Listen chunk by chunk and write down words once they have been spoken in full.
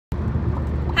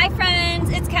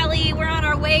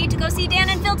way to go see Dan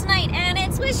and Phil tonight, and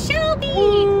it's with Shelby.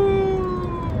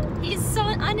 Woo! He's so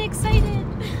unexcited.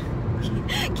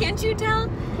 Can't you tell?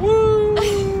 Woo!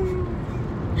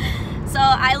 So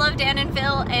I love Dan and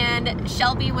Phil, and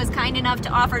Shelby was kind enough to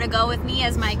offer to go with me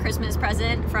as my Christmas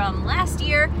present from last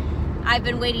year. I've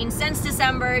been waiting since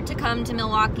December to come to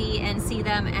Milwaukee and see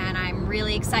them, and I'm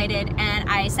really excited. And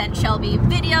I sent Shelby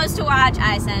videos to watch.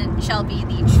 I sent Shelby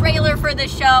the trailer for the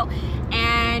show,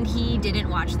 and he didn't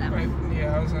watch them. Right.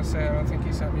 Yeah, I was gonna say, I don't think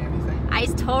he sent me anything. I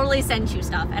totally sent you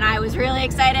stuff, and I was really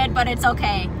excited, but it's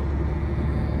okay.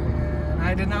 And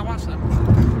I did not watch them.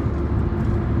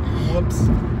 Whoops.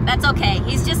 That's okay.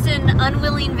 He's just an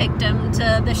unwilling victim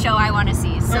to the show I want to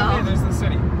see. So. Oh, hey, there's the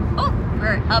city. Oh,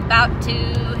 we're about to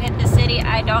hit the city.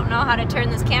 I don't know how to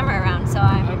turn this camera around, so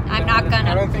I'm not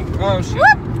gonna. I don't think. Oh shit.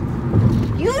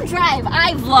 Whoop! You drive,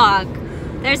 I vlog.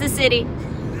 There's the city.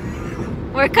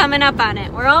 We're coming up on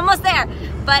it. We're almost there.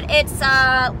 But it's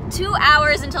 2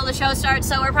 hours until the show starts,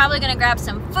 so we're probably gonna grab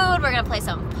some food. We're gonna play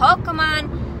some Pokemon.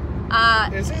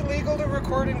 Is it legal to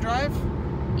record and drive?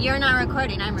 You're not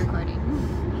recording. I'm recording.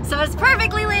 So it's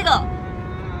perfectly legal.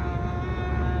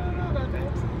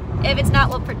 If it's not,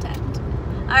 we'll pretend.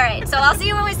 All right, so I'll see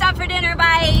you when we stop for dinner.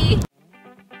 Bye.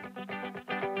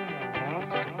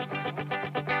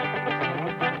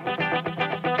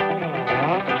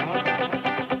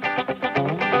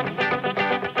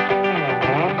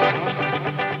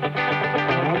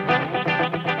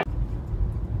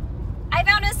 I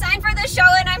found a sign for the show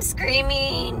and I'm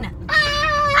screaming.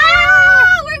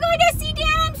 Ah! We're going to see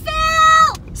Dan and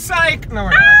Phil! Psych! No,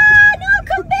 we're not. Ah, no,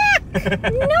 come back!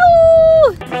 No!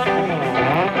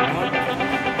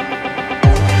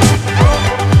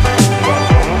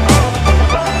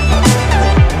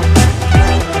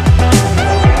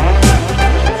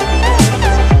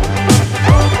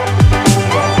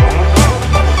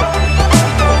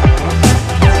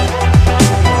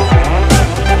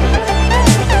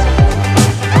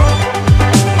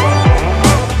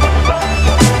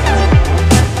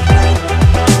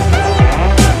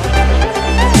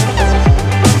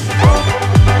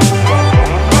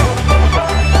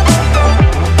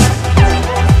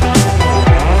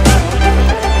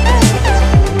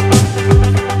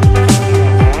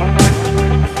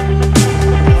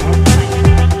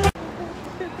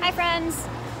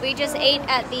 We just ate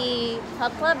at the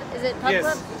Pub Club. Is it Pub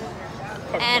Club?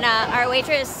 And our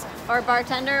waitress or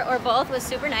bartender or both was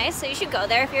super nice, so you should go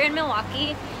there if you're in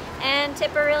Milwaukee and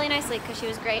tip her really nicely because she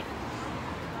was great.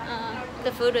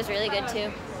 The food was really good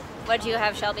too. What did you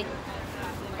have, Shelby?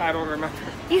 I don't remember.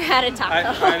 You had a taco. I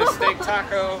had a steak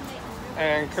taco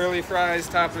and curly fries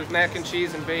topped with mac and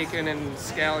cheese and bacon and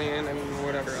scallion and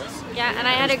whatever else. Yeah, and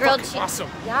I had a grilled cheese. Awesome.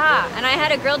 Yeah, and I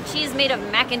had a grilled cheese made of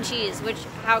mac and cheese, which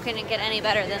how can it get any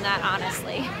better than that,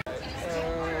 honestly?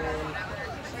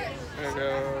 There we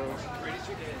go.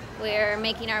 We're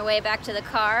making our way back to the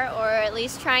car, or at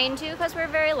least trying to, because we're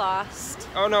very lost.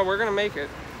 Oh no, we're gonna make it.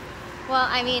 Well,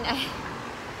 I mean,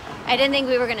 I didn't think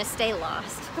we were gonna stay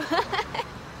lost.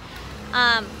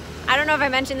 I don't know if I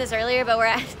mentioned this earlier, but we're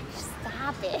at.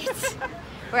 Stop it.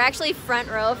 We're actually front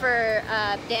row for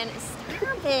Dan.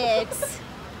 Stop it.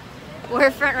 We're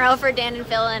front row for Dan and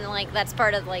Phil, and like that's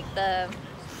part of like the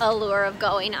allure of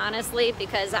going, honestly,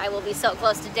 because I will be so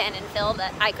close to Dan and Phil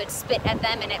that I could spit at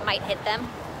them and it might hit them.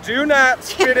 Do not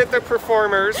spit at the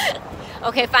performers.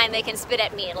 Okay, fine. They can spit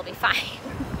at me. It'll be fine.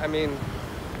 I mean,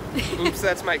 oops,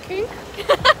 that's my kink.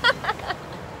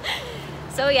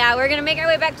 So yeah, we're gonna make our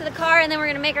way back to the car, and then we're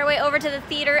gonna make our way over to the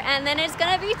theater, and then it's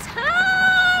gonna be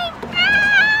time!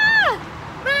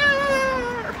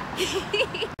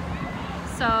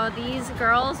 So these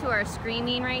girls who are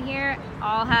screaming right here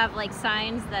all have like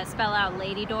signs that spell out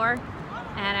Lady Door,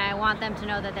 and I want them to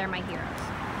know that they're my heroes.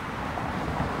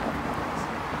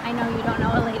 I know you don't know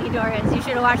what Lady Door is. You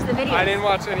should have watched the video. I didn't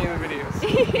watch any of the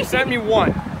videos. You sent me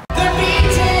one.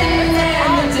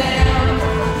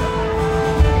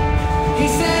 He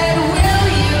said, will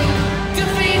you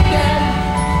defeat them,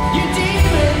 you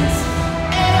demons,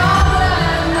 and all the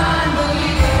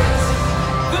non-believers,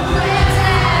 the plans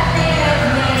that they have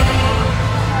made?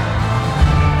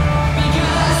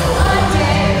 Because one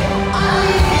day I'll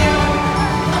leave you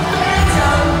a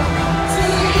phantom to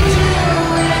lead you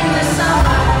in the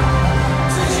summer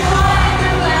to join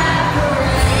the black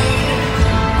parade.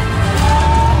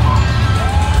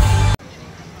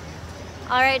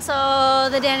 All right, so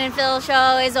the Dan and Phil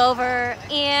show is over,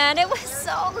 and it was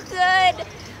so good.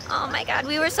 Oh my God,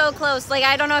 we were so close. Like,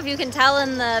 I don't know if you can tell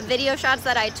in the video shots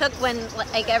that I took when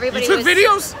like everybody was... You took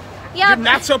videos? Yeah. You're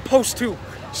not supposed to.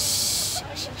 Shh.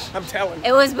 I'm telling.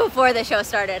 It was before the show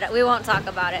started. We won't talk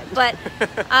about it. But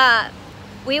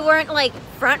we weren't like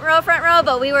front row,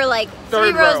 but we were like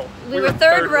Third three rows. row. We were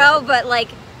third row, but like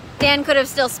Dan could have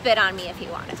still spit on me if he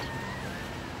wanted.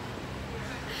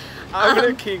 I'm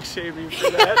gonna kink shame you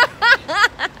for that.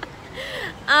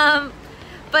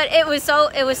 But it was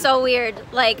so weird.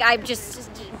 Like I've just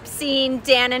seeing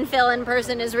Dan and Phil in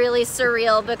person is really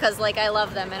surreal because like I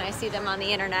love them and I see them on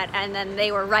the internet and then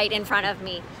they were right in front of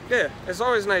me. Yeah, it's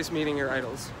always nice meeting your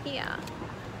idols. Yeah.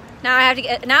 Now I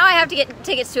have to get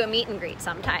tickets to a meet and greet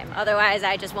sometime. Otherwise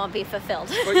I just won't be fulfilled.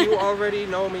 But you already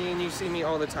know me and you see me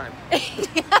all the time.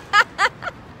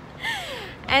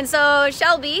 And so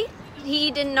Shelby,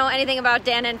 he didn't know anything about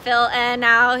Dan and Phil and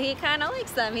now he kind of likes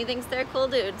them. He thinks they're cool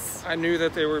dudes. I knew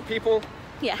that they were people.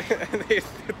 Yeah. And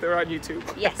they're on YouTube.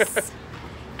 Yes.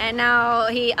 And now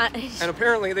he... and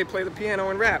apparently they play the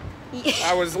piano and rap. Yeah.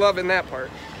 I was loving that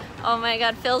part. Oh my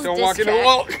God, Phil's Don't diss walk into the track.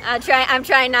 wall. I'm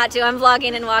trying not to. I'm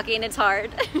vlogging and walking. It's hard.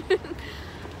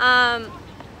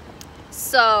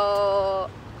 So,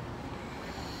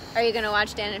 are you gonna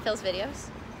watch Dan and Phil's videos?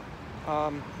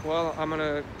 Well, I'm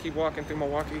gonna keep walking through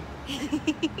Milwaukee.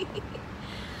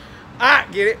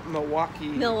 Get it? Milwaukee.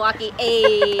 Milwaukee,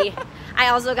 A. I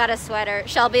also got a sweater.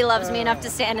 Shelby loves me enough to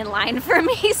stand in line for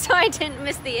me, so I didn't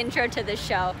miss the intro to the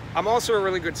show. I'm also a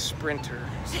really good sprinter,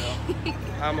 so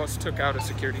I almost took out a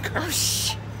security guard. Oh,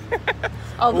 shh.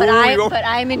 Oh, but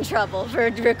I'm in trouble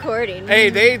for recording. Hey,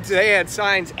 they had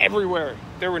signs everywhere.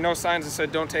 There were no signs that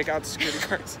said don't take out the security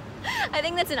guards. I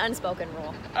think that's an unspoken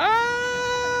rule.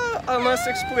 Unless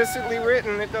explicitly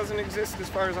written, it doesn't exist as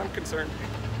far as I'm concerned.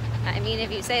 I mean,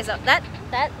 if you say so, that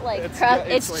like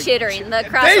it's like chittering. The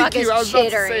crosswalk is I was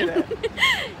chittering. About to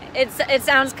say that. It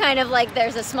sounds kind of like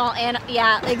there's a small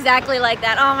yeah, exactly like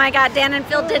that. Oh my God, Dan and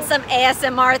Phil did some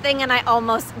ASMR thing and I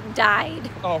almost died.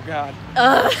 Oh God.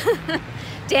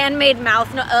 Dan made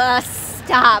mouth no.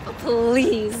 Stop,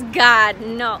 please, God,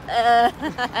 no.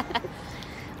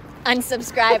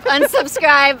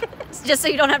 Unsubscribe, just so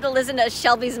you don't have to listen to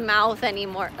Shelby's mouth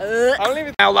anymore. I don't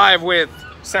even now live with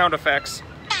sound effects.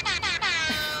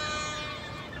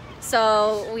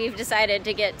 So we've decided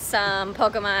to get some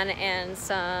Pokemon and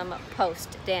some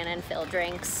post Dan and Phil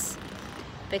drinks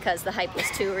because the hype was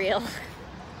too real.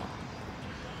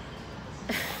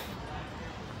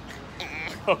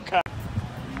 Oh God.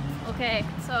 Okay,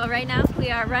 so right now we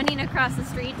are running across the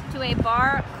street to a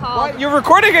bar called... What? You're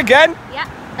recording again? Yeah,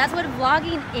 that's what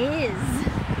vlogging is.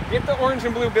 Get the orange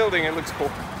and blue building, it looks cool.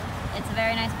 It's a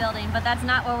very nice building, but that's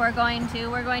not where we're going to.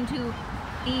 We're going to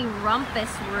the Rumpus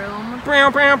Room.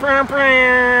 Brow, brow, brow,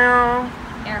 brow.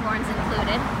 Air horns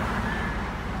included.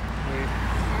 There's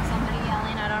somebody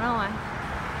yelling, I don't know why.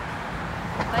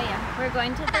 But yeah, we're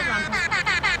going to the Rumpus.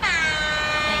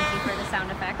 Thank you for the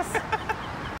sound effects.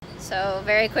 So,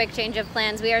 very quick change of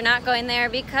plans. We are not going there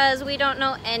because we don't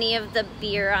know any of the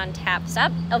beer on tap.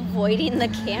 Stop avoiding the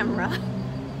camera.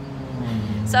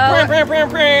 So,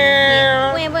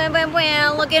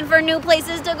 looking for new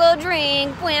places to go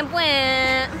drink.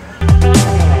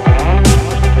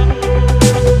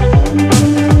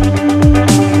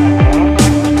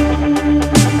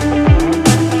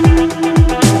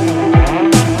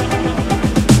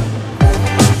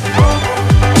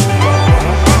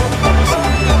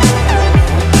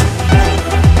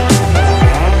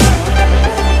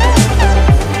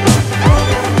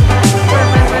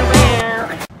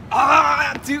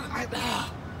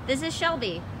 This is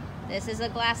Shelby. This is a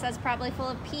glass that's probably full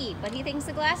of pee, but he thinks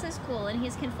the glass is cool and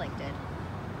he's conflicted.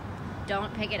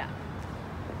 Don't pick it up.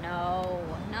 No,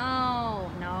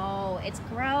 no, no. It's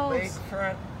gross.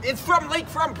 Lakefront. It's from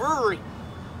Lakefront Brewery.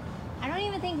 I don't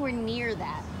even think we're near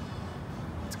that.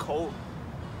 It's cold.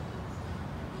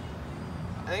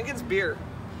 I think it's beer.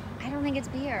 I don't think it's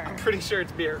beer. I'm pretty sure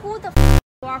it's beer. Who the f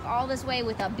walk all this way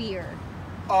with a beer?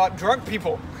 Drunk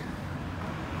people.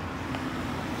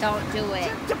 Don't do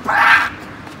it.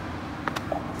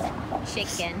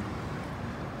 Chicken.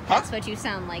 That's what you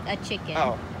sound like, a chicken.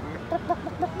 Oh.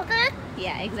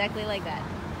 Yeah, exactly like that.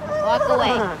 Walk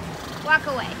away. Walk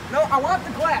away. No, I want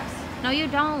the glass. No, you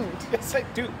don't. Yes, I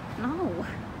do. No.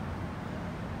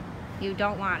 You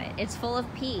don't want it. It's full of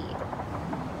pee.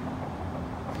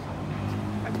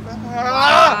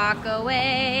 Walk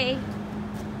away.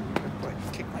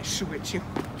 Kick my shoe at you.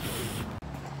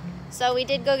 So we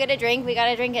did go get a drink. We got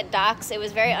a drink at Doc's. It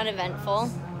was very uneventful.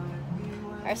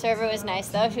 Our server was nice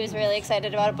though. She was really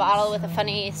excited about a bottle with a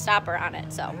funny stopper on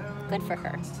it. So good for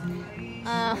her.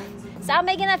 Stop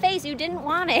making that face. You didn't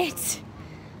want it.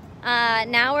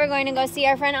 Now we're going to go see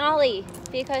our friend Ollie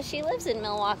because she lives in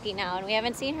Milwaukee now and we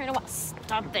haven't seen her in a while.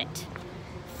 Stop it.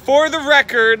 For the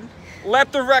record,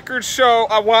 let the record show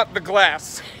I want the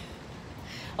glass.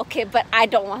 Okay, but I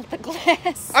don't want the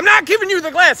glass. I'm not giving you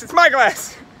the glass. It's my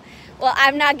glass. Well,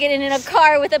 I'm not getting in a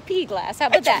car with a pee glass. How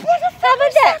about that? How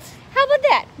about that? How about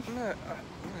that? I'm gonna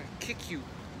kick you.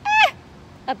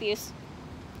 Abuse.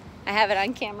 I have it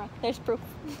on camera. There's proof.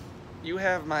 You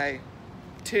have my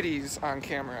titties on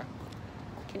camera.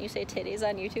 Can you say titties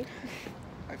on YouTube?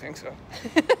 I think so.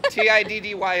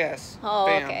 TIDDYS. Oh,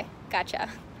 Bam. okay. Gotcha.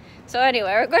 So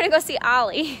anyway, we're going to go see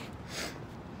Ollie.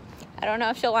 I don't know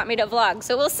if she'll want me to vlog,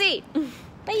 so we'll see.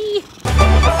 Bye.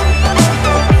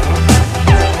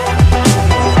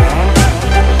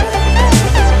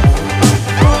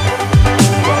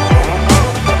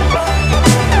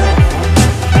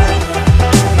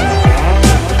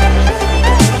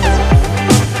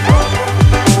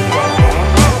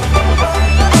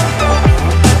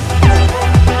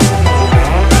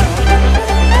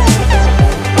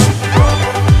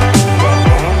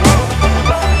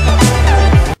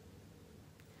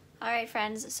 Alright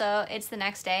friends, so it's the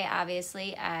next day.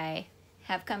 Obviously, I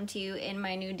have come to you in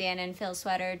my new Dan and Phil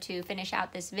sweater to finish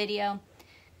out this video.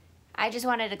 I just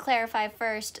wanted to clarify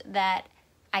first that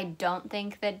I don't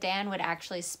think that Dan would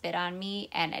actually spit on me,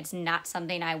 and it's not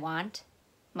something I want,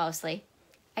 mostly.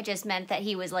 I just meant that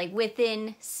he was like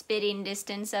within spitting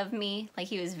distance of me, like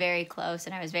he was very close,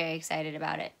 and I was very excited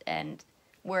about it, and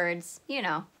words, you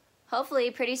know.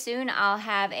 Hopefully pretty soon I'll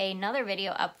have another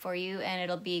video up for you, and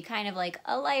it'll be kind of like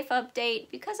a life update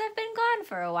because I've been gone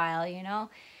for a while, you know,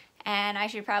 and I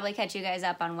should probably catch you guys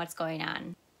up on what's going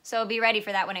on. So be ready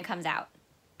for that when it comes out.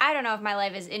 I don't know if my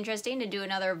life is interesting to do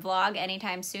another vlog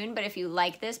anytime soon, but if you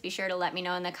like this, be sure to let me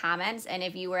know in the comments, and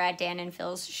if you were at Dan and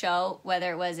Phil's show,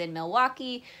 whether it was in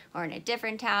Milwaukee or in a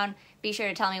different town, be sure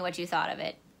to tell me what you thought of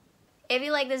it. If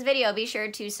you like this video, be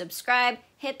sure to subscribe,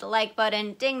 hit the like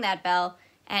button, ding that bell,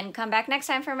 and come back next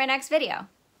time for my next video.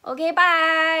 Okay,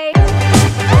 bye!